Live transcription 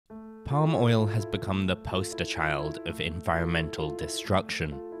Palm oil has become the poster child of environmental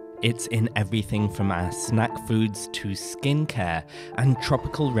destruction. It's in everything from our snack foods to skincare, and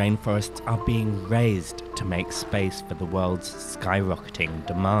tropical rainforests are being razed to make space for the world's skyrocketing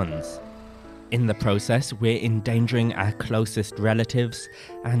demands. In the process, we're endangering our closest relatives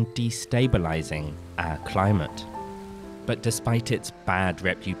and destabilizing our climate. But despite its bad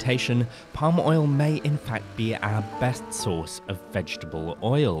reputation, palm oil may in fact be our best source of vegetable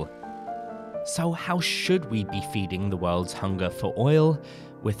oil. So how should we be feeding the world's hunger for oil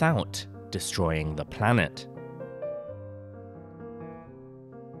without destroying the planet?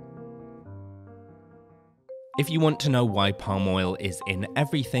 If you want to know why palm oil is in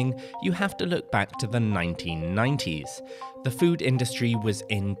everything, you have to look back to the 1990s. The food industry was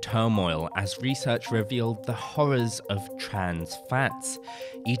in turmoil as research revealed the horrors of trans fats.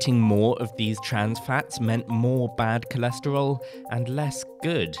 Eating more of these trans fats meant more bad cholesterol and less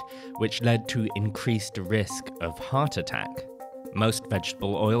good, which led to increased risk of heart attack. Most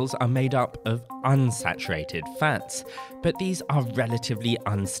vegetable oils are made up of unsaturated fats, but these are relatively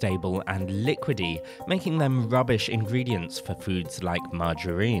unstable and liquidy, making them rubbish ingredients for foods like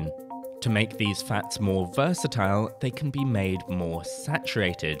margarine. To make these fats more versatile, they can be made more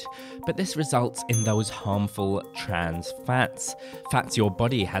saturated, but this results in those harmful trans fats, fats your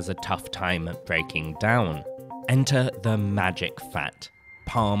body has a tough time breaking down. Enter the magic fat,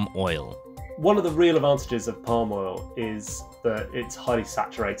 palm oil. One of the real advantages of palm oil is that it's highly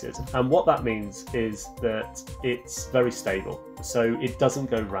saturated, and what that means is that it's very stable, so it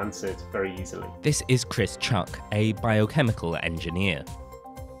doesn't go rancid very easily. This is Chris Chuck, a biochemical engineer.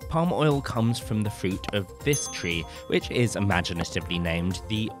 Palm oil comes from the fruit of this tree, which is imaginatively named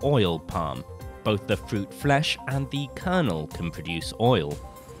the oil palm. Both the fruit flesh and the kernel can produce oil.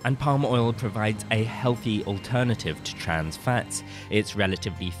 And palm oil provides a healthy alternative to trans fats. It's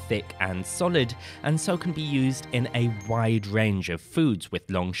relatively thick and solid, and so can be used in a wide range of foods with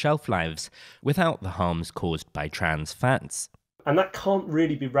long shelf lives, without the harms caused by trans fats. And that can't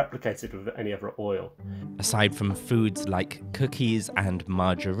really be replicated with any other oil. Aside from foods like cookies and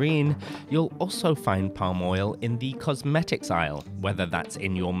margarine, you'll also find palm oil in the cosmetics aisle, whether that's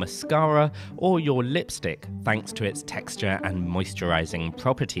in your mascara or your lipstick, thanks to its texture and moisturizing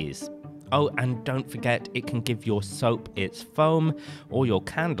properties. Oh, and don't forget, it can give your soap its foam or your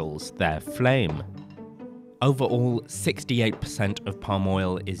candles their flame. Overall, 68% of palm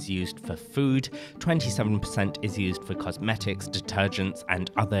oil is used for food, 27% is used for cosmetics, detergents,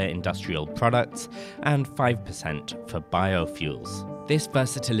 and other industrial products, and 5% for biofuels. This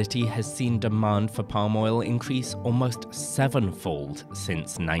versatility has seen demand for palm oil increase almost sevenfold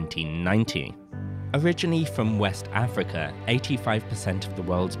since 1990. Originally from West Africa, 85% of the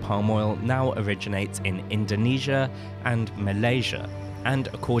world's palm oil now originates in Indonesia and Malaysia. And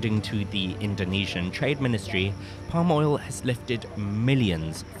according to the Indonesian Trade Ministry, palm oil has lifted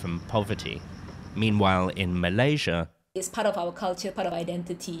millions from poverty. Meanwhile, in Malaysia, it's part of our culture, part of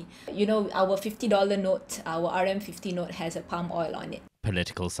identity. You know, our $50 note, our RM50 note has a palm oil on it.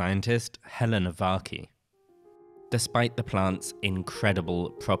 Political scientist Helena Varkey. Despite the plant's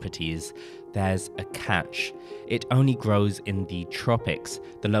incredible properties, there's a catch. It only grows in the tropics,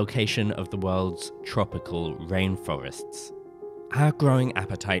 the location of the world's tropical rainforests. Our growing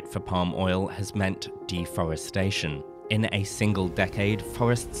appetite for palm oil has meant deforestation. In a single decade,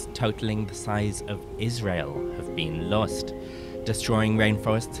 forests totaling the size of Israel have been lost. Destroying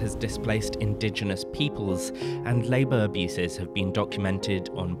rainforests has displaced indigenous peoples, and labor abuses have been documented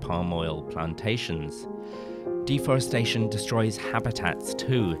on palm oil plantations. Deforestation destroys habitats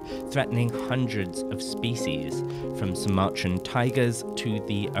too, threatening hundreds of species, from Sumatran tigers to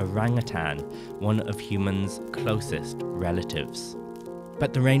the orangutan, one of humans' closest relatives.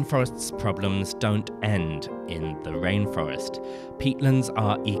 But the rainforest's problems don't end in the rainforest. Peatlands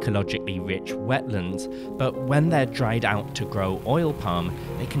are ecologically rich wetlands, but when they're dried out to grow oil palm,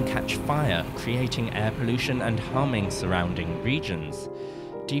 they can catch fire, creating air pollution and harming surrounding regions.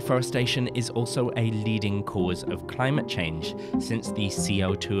 Deforestation is also a leading cause of climate change, since the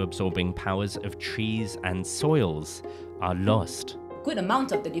CO2-absorbing powers of trees and soils are lost. Good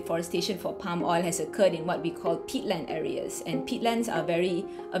amount of the deforestation for palm oil has occurred in what we call peatland areas, and peatlands are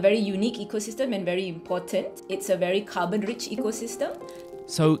a very unique ecosystem and very important. It's a very carbon-rich ecosystem.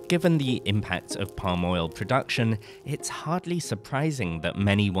 So, given the impacts of palm oil production, it's hardly surprising that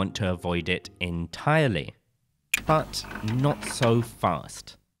many want to avoid it entirely. But not so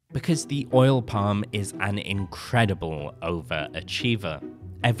fast, because the oil palm is an incredible overachiever.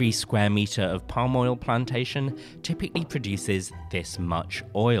 Every square meter of palm oil plantation typically produces this much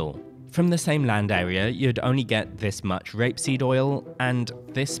oil. From the same land area, you'd only get this much rapeseed oil and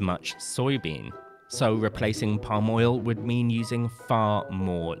this much soybean. So replacing palm oil would mean using far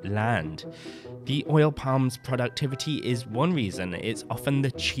more land. The oil palm's productivity is one reason it's often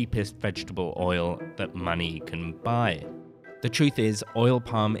the cheapest vegetable oil that money can buy. The truth is, oil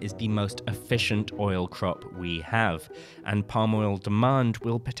palm is the most efficient oil crop we have, and palm oil demand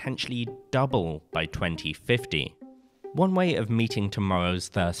will potentially double by 2050. One way of meeting tomorrow's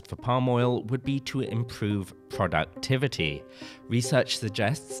thirst for palm oil would be to improve productivity. Research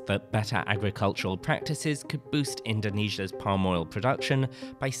suggests that better agricultural practices could boost Indonesia's palm oil production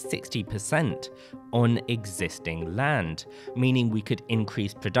by 60% on existing land, meaning we could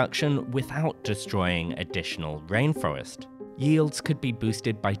increase production without destroying additional rainforest. Yields could be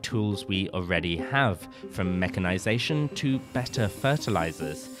boosted by tools we already have, from mechanization to better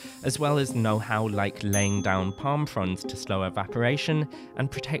fertilizers, as well as know-how like laying down palm fronds to slow evaporation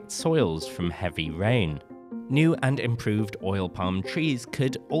and protect soils from heavy rain. New and improved oil palm trees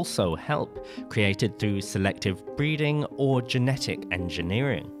could also help, created through selective breeding or genetic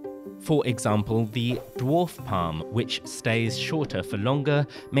engineering. For example, the dwarf palm, which stays shorter for longer,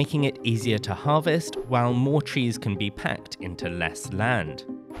 making it easier to harvest, while more trees can be packed into less land.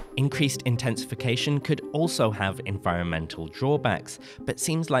 Increased intensification could also have environmental drawbacks, but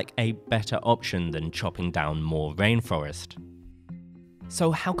seems like a better option than chopping down more rainforest. So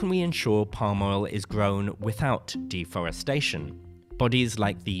how can we ensure palm oil is grown without deforestation? Bodies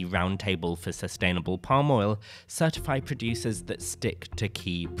like the Roundtable for Sustainable Palm Oil certify producers that stick to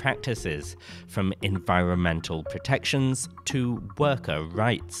key practices, from environmental protections to worker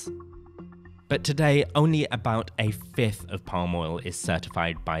rights. But today, only about a fifth of palm oil is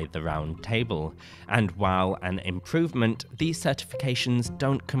certified by the Roundtable, and while an improvement, these certifications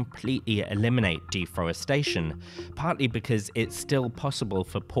don't completely eliminate deforestation, partly because it's still possible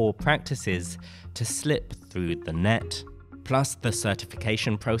for poor practices to slip through the net. Plus, the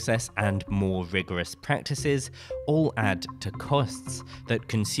certification process and more rigorous practices all add to costs that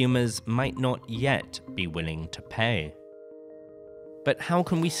consumers might not yet be willing to pay. But how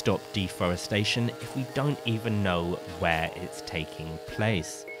can we stop deforestation if we don't even know where it's taking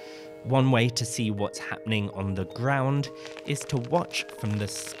place? One way to see what's happening on the ground is to watch from the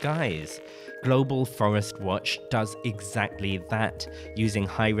skies. Global Forest Watch does exactly that, using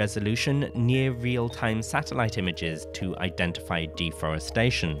high-resolution, near real-time satellite images to identify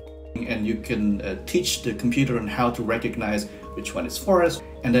deforestation. And you can teach the computer on how to recognize which one is forest,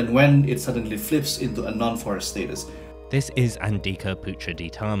 and then when it suddenly flips into a non-forest status. This is Andika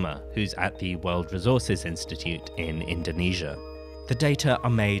Putraditama, who's at the World Resources Institute in Indonesia. The data are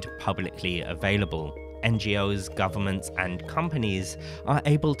made publicly available. NGOs, governments, and companies are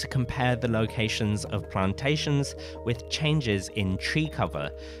able to compare the locations of plantations with changes in tree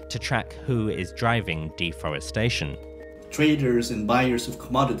cover to track who is driving deforestation. Traders and buyers of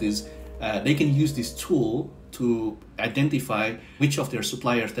commodities, they can use this tool to identify which of their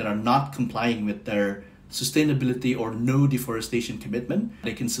suppliers that are not complying with their sustainability or no deforestation commitment.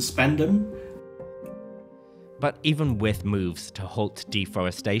 They can suspend them. But even with moves to halt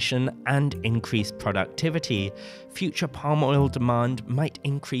deforestation and increase productivity, future palm oil demand might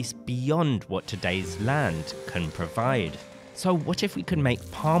increase beyond what today's land can provide. So what if we could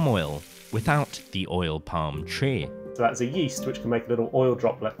make palm oil without the oil palm tree? So that's a yeast which can make a little oil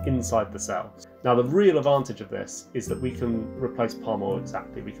droplet inside the cell. Now the real advantage of this is that we can replace palm oil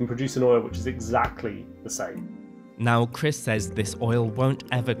exactly. We can produce an oil which is exactly the same. Now, Chris says this oil won't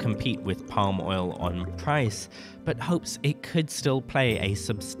ever compete with palm oil on price, but hopes it could still play a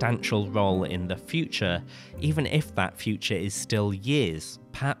substantial role in the future, even if that future is still years,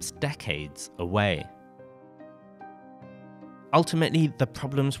 perhaps decades away. Ultimately, the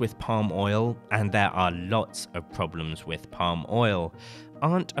problems with palm oil, and there are lots of problems with palm oil,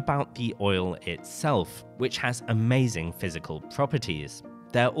 aren't about the oil itself, which has amazing physical properties.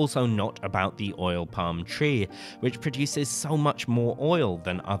 They're also not about the oil palm tree, which produces so much more oil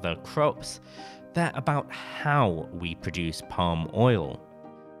than other crops. They're about how we produce palm oil.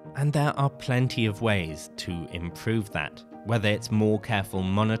 And there are plenty of ways to improve that, whether it's more careful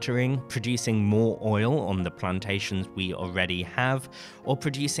monitoring, producing more oil on the plantations we already have, or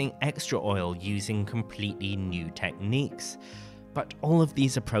producing extra oil using completely new techniques. But all of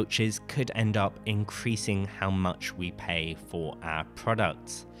these approaches could end up increasing how much we pay for our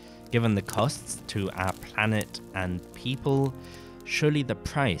products. Given the costs to our planet and people, surely the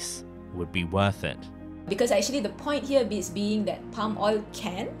price would be worth it. Because actually the point here is being that palm oil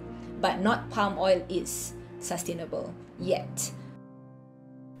can, but not palm oil is sustainable yet.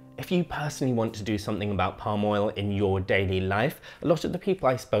 If you personally want to do something about palm oil in your daily life, a lot of the people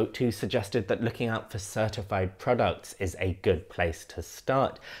I spoke to suggested that looking out for certified products is a good place to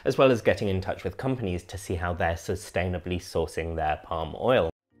start, as well as getting in touch with companies to see how they're sustainably sourcing their palm oil.